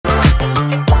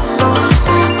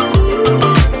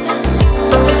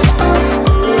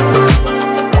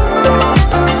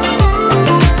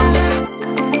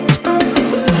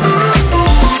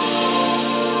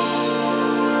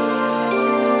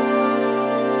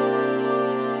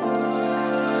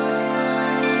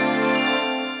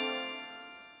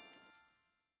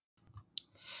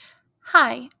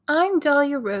Hi, I'm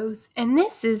Dahlia Rose, and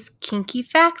this is Kinky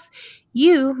Facts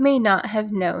You May Not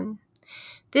Have Known.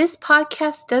 This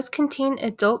podcast does contain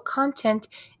adult content,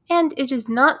 and it is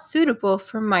not suitable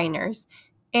for minors,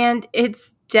 and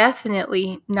it's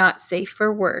definitely not safe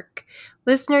for work.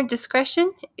 Listener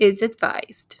discretion is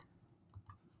advised.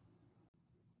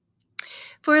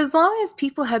 For as long as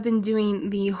people have been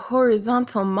doing the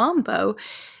horizontal mambo,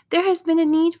 there has been a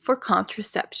need for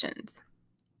contraceptions.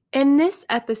 In this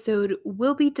episode,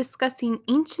 we'll be discussing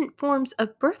ancient forms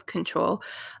of birth control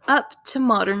up to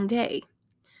modern day.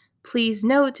 Please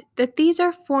note that these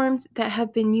are forms that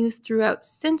have been used throughout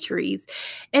centuries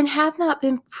and have not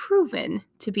been proven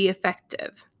to be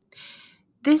effective.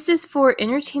 This is for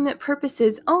entertainment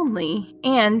purposes only,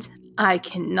 and I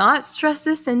cannot stress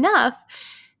this enough,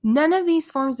 none of these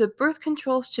forms of birth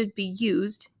control should be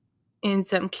used, in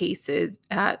some cases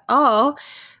at all,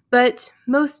 but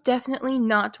most definitely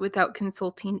not without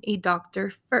consulting a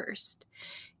doctor first.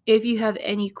 If you have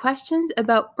any questions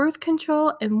about birth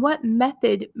control and what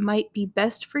method might be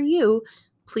best for you,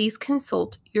 please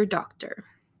consult your doctor.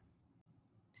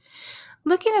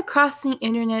 Looking across the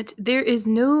internet, there is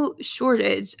no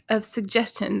shortage of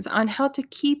suggestions on how to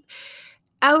keep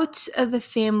out of the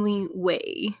family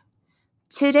way.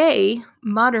 Today,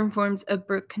 modern forms of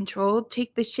birth control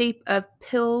take the shape of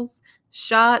pills,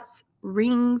 shots,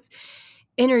 rings,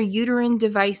 intrauterine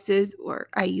devices, or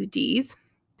IUDs,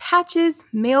 patches,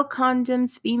 male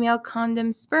condoms, female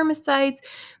condoms, spermicides,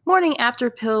 morning after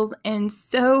pills, and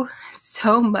so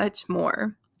much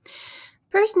more.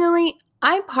 Personally,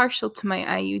 I'm partial to my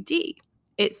IUD.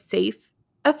 It's safe,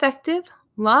 effective,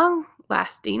 long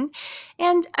lasting,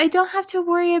 and I don't have to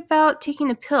worry about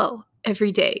taking a pill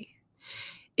every day.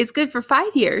 It's good for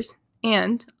 5 years,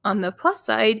 and on the plus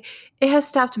side, it has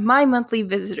stopped my monthly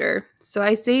visitor, so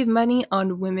I save money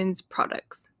on women's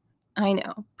products. I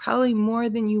know, probably more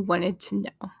than you wanted to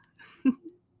know.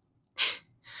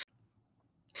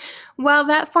 While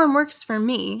that form works for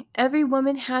me, every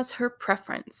woman has her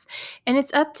preference, and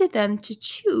it's up to them to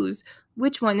choose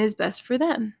which one is best for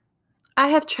them. I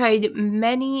have tried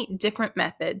many different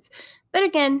methods, but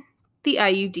again, the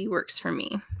IUD works for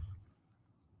me.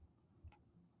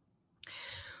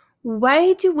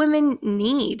 Why do women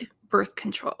need birth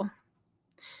control?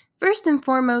 First and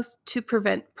foremost, to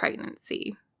prevent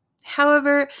pregnancy.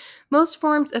 However, most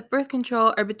forms of birth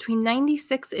control are between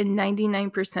 96 and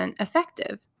 99%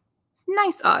 effective.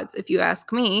 Nice odds, if you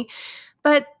ask me,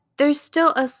 but there's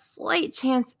still a slight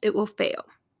chance it will fail.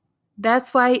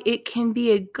 That's why it can be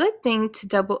a good thing to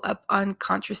double up on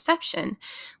contraception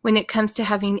when it comes to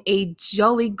having a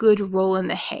jolly good roll in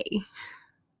the hay.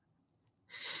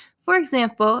 For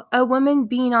example, a woman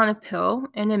being on a pill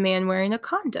and a man wearing a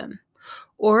condom,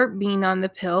 or being on the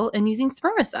pill and using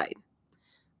spermicide.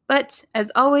 But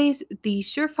as always, the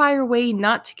surefire way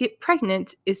not to get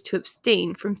pregnant is to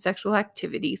abstain from sexual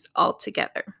activities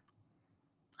altogether.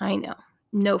 I know,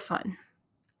 no fun.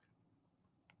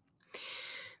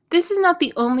 This is not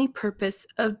the only purpose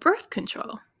of birth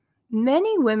control.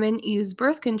 Many women use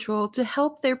birth control to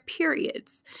help their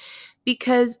periods.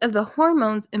 Because of the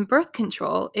hormones in birth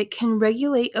control, it can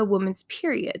regulate a woman's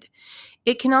period.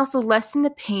 It can also lessen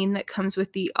the pain that comes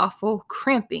with the awful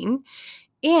cramping,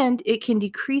 and it can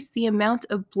decrease the amount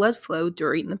of blood flow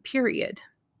during the period.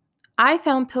 I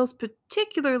found pills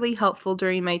particularly helpful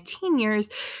during my teen years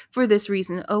for this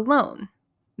reason alone.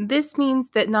 This means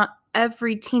that not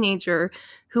every teenager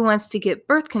who wants to get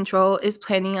birth control is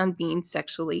planning on being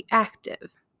sexually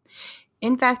active.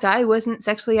 In fact, I wasn't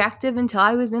sexually active until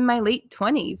I was in my late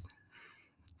 20s.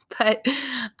 But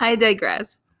I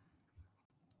digress.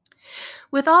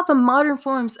 With all the modern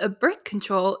forms of birth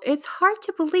control, it's hard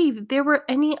to believe there were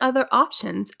any other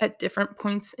options at different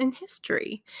points in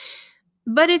history.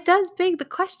 But it does beg the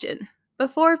question,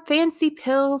 before fancy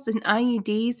pills and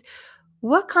IUDs,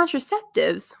 what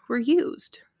contraceptives were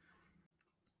used?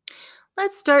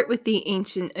 Let's start with the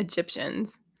ancient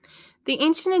Egyptians. The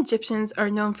ancient Egyptians are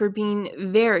known for being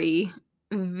very,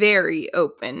 very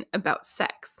open about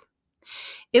sex.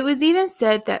 It was even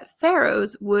said that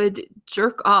pharaohs would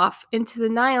jerk off into the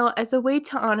Nile as a way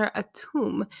to honor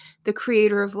Atum, the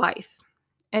creator of life.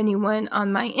 Anyone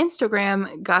on my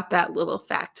Instagram got that little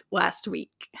fact last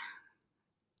week.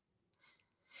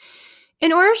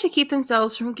 In order to keep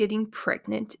themselves from getting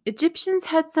pregnant, Egyptians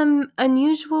had some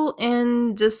unusual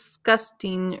and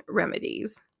disgusting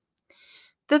remedies.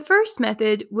 The first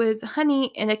method was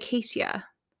honey and acacia.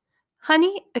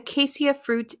 Honey, acacia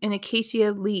fruit, and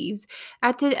acacia leaves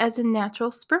acted as a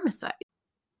natural spermicide.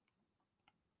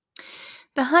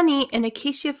 The honey and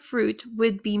acacia fruit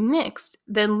would be mixed,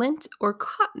 then lint or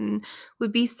cotton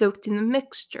would be soaked in the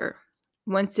mixture.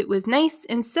 Once it was nice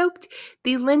and soaked,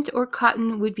 the lint or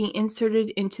cotton would be inserted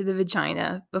into the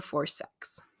vagina before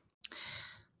sex.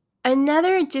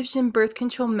 Another Egyptian birth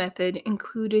control method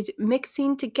included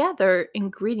mixing together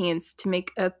ingredients to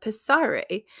make a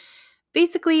pessare,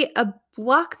 basically a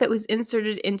block that was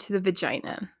inserted into the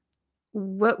vagina.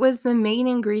 What was the main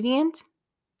ingredient?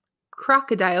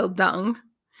 Crocodile dung.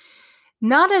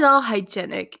 Not at all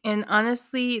hygienic, and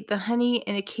honestly, the honey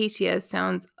and acacia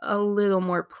sounds a little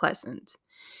more pleasant.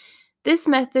 This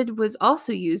method was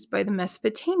also used by the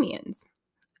Mesopotamians.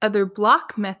 Other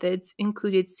block methods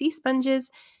included sea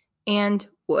sponges and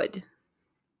wood.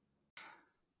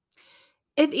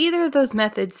 If either of those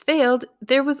methods failed,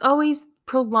 there was always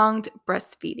prolonged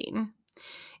breastfeeding.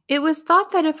 It was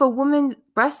thought that if a woman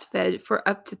breastfed for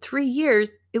up to 3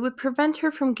 years, it would prevent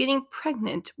her from getting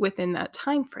pregnant within that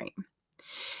time frame.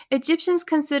 Egyptians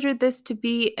considered this to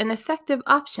be an effective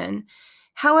option.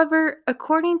 However,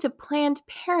 according to Planned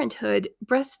Parenthood,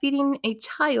 breastfeeding a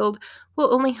child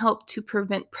will only help to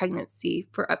prevent pregnancy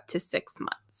for up to 6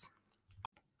 months.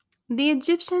 The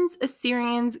Egyptians,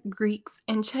 Assyrians, Greeks,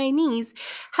 and Chinese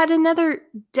had another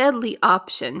deadly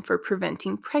option for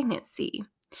preventing pregnancy.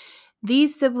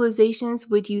 These civilizations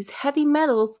would use heavy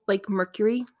metals like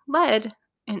mercury, lead,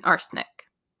 and arsenic.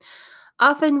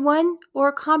 Often one or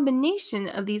a combination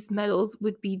of these metals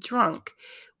would be drunk,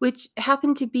 which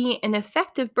happened to be an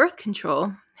effective birth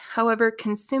control. However,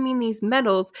 consuming these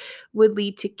metals would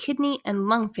lead to kidney and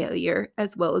lung failure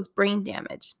as well as brain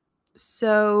damage.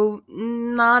 So,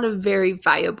 not a very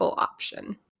viable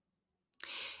option.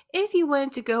 If you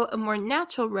wanted to go a more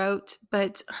natural route,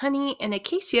 but honey and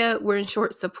acacia were in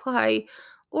short supply,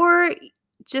 or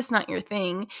just not your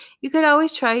thing, you could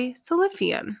always try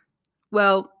Solifium.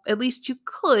 Well, at least you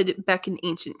could back in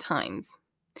ancient times.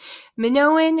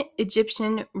 Minoan,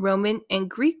 Egyptian, Roman, and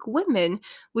Greek women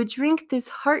would drink this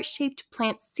heart-shaped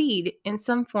plant seed in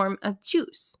some form of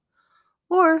juice.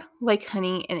 Or, like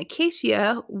honey and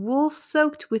acacia, wool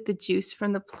soaked with the juice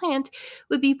from the plant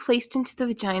would be placed into the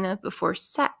vagina before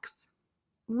sex.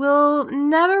 We'll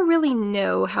never really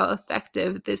know how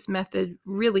effective this method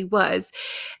really was,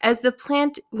 as the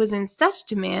plant was in such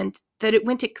demand that it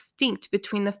went extinct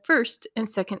between the 1st and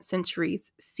 2nd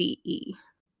centuries CE.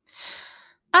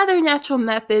 Other natural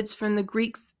methods from the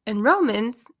Greeks and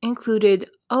Romans included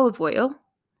olive oil,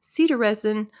 cedar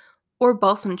resin, or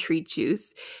balsam tree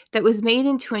juice that was made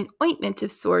into an ointment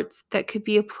of sorts that could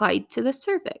be applied to the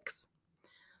cervix.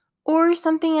 Or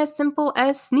something as simple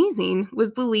as sneezing was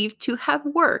believed to have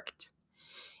worked.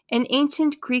 An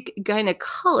ancient Greek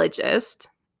gynecologist,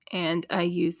 and I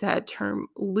use that term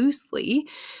loosely,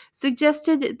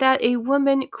 suggested that a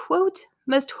woman, quote,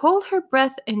 must hold her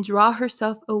breath and draw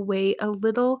herself away a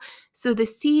little so the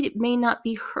seed may not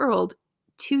be hurled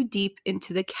too deep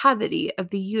into the cavity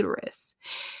of the uterus.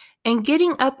 And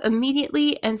getting up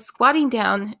immediately and squatting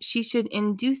down, she should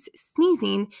induce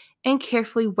sneezing and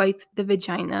carefully wipe the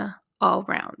vagina all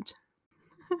round.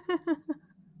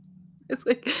 It's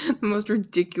like the most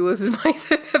ridiculous advice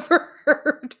I've ever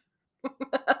heard.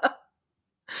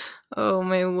 Oh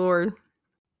my lord.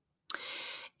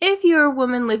 If you're a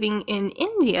woman living in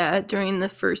India during the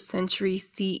 1st century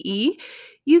CE,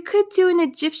 you could do an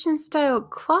Egyptian-style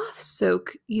cloth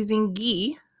soak using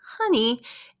ghee, honey,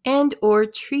 and or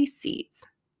tree seeds.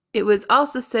 It was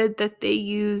also said that they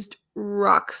used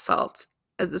rock salt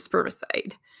as a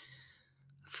spermicide.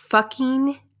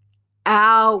 Fucking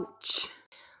ouch.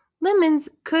 Lemons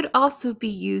could also be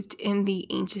used in the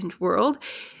ancient world.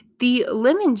 The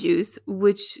lemon juice,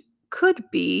 which could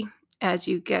be, as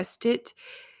you guessed it,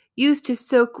 used to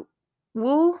soak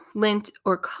wool, lint,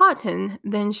 or cotton,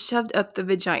 then shoved up the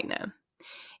vagina.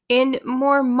 In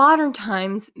more modern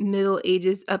times, Middle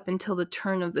Ages up until the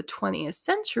turn of the 20th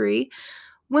century,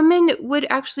 women would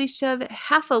actually shove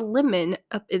half a lemon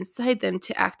up inside them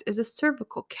to act as a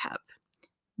cervical cap.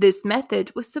 This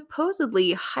method was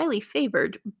supposedly highly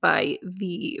favored by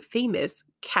the famous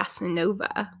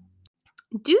Casanova.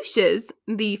 Douches,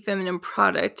 the feminine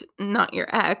product, not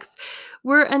your ex,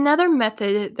 were another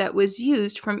method that was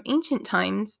used from ancient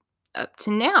times up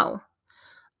to now.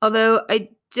 Although I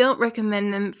don't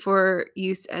recommend them for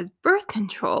use as birth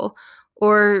control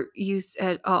or use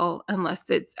at all unless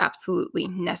it's absolutely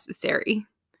necessary.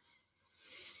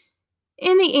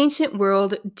 In the ancient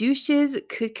world, douches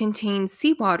could contain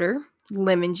seawater,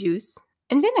 lemon juice,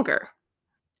 and vinegar.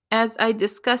 As I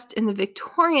discussed in the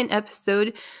Victorian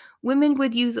episode, women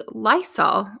would use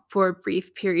Lysol for a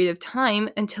brief period of time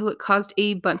until it caused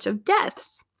a bunch of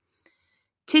deaths.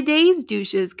 Today's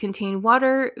douches contain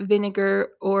water, vinegar,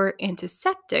 or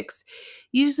antiseptics,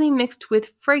 usually mixed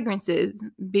with fragrances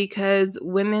because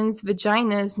women's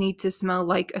vaginas need to smell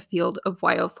like a field of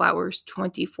wildflowers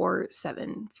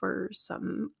 24/7 for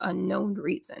some unknown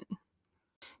reason.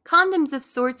 Condoms of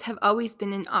sorts have always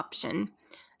been an option.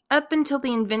 Up until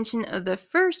the invention of the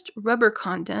first rubber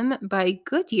condom by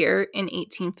Goodyear in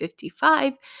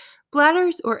 1855,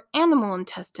 bladders or animal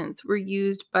intestines were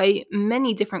used by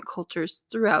many different cultures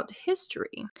throughout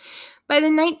history. By the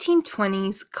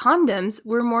 1920s, condoms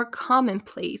were more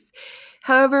commonplace.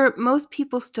 However, most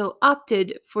people still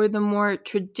opted for the more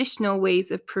traditional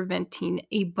ways of preventing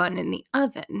a bun in the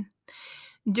oven.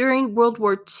 During World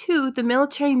War II, the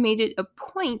military made it a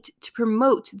point to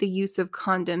promote the use of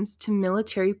condoms to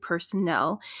military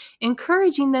personnel,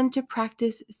 encouraging them to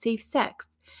practice safe sex,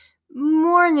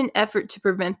 more in an effort to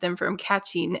prevent them from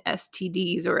catching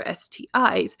STDs or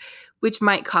STIs, which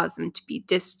might cause them to be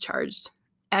discharged,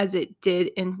 as it did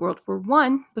in World War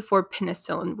I before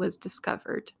penicillin was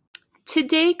discovered.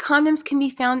 Today, condoms can be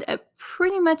found at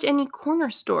pretty much any corner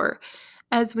store.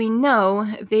 As we know,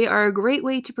 they are a great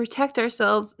way to protect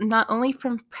ourselves not only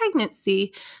from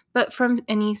pregnancy, but from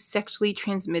any sexually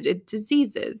transmitted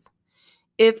diseases.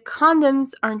 If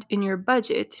condoms aren't in your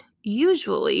budget,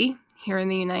 usually, here in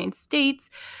the United States,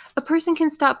 a person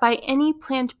can stop by any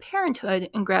Planned Parenthood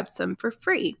and grab some for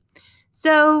free.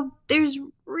 So there's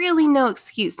really no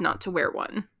excuse not to wear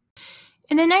one.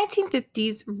 In the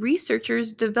 1950s,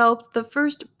 researchers developed the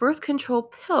first birth control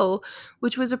pill,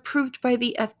 which was approved by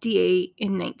the FDA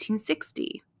in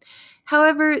 1960.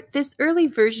 However, this early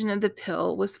version of the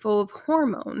pill was full of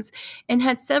hormones and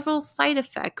had several side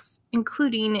effects,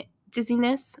 including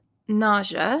dizziness,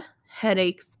 nausea,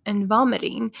 headaches, and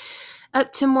vomiting,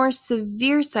 up to more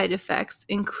severe side effects,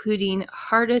 including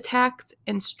heart attacks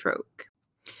and stroke.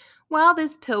 While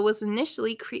this pill was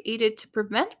initially created to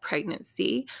prevent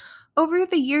pregnancy, over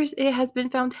the years it has been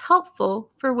found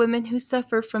helpful for women who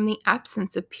suffer from the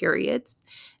absence of periods,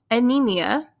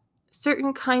 anemia,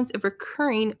 certain kinds of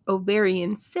recurring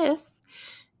ovarian cysts,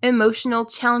 emotional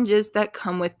challenges that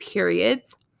come with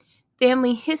periods,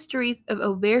 family histories of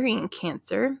ovarian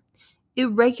cancer,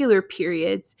 irregular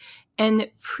periods, and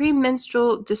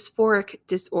premenstrual dysphoric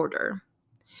disorder.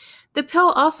 The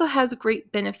pill also has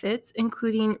great benefits,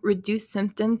 including reduced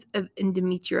symptoms of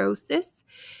endometriosis,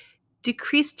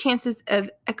 decreased chances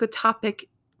of ectopic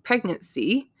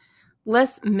pregnancy,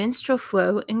 less menstrual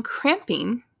flow and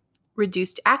cramping,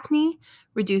 reduced acne,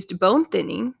 reduced bone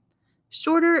thinning,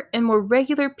 shorter and more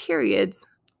regular periods,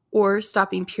 or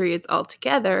stopping periods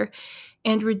altogether,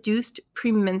 and reduced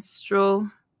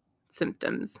premenstrual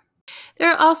symptoms. There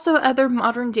are also other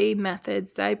modern day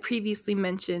methods that I previously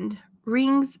mentioned: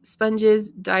 rings,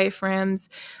 sponges, diaphragms,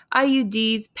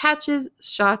 IUDs, patches,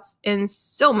 shots, and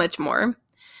so much more.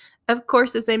 Of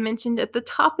course, as I mentioned at the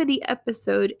top of the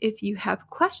episode, if you have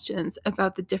questions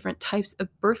about the different types of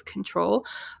birth control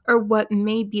or what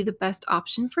may be the best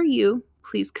option for you,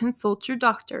 please consult your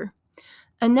doctor.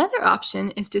 Another option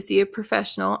is to see a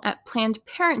professional at Planned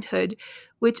Parenthood,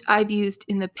 which I've used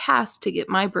in the past to get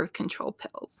my birth control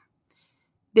pills.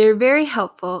 They're very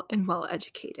helpful and well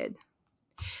educated.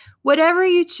 Whatever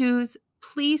you choose,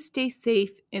 please stay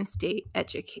safe and stay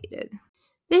educated.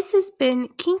 This has been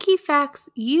Kinky Facts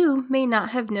You May Not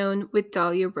Have Known with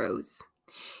Dahlia Rose.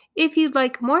 If you'd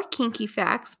like more kinky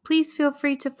facts, please feel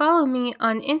free to follow me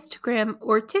on Instagram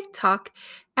or TikTok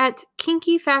at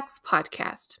Kinky Facts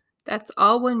Podcast. That's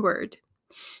all one word.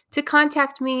 To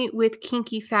contact me with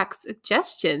kinky facts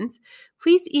suggestions,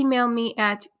 please email me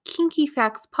at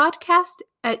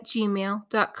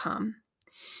kinkyfactspodcast@gmail.com.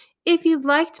 If you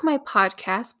liked my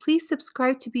podcast, please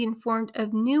subscribe to be informed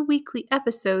of new weekly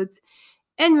episodes,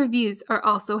 and reviews are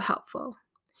also helpful.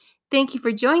 Thank you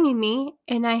for joining me,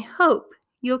 and I hope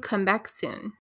you'll come back soon.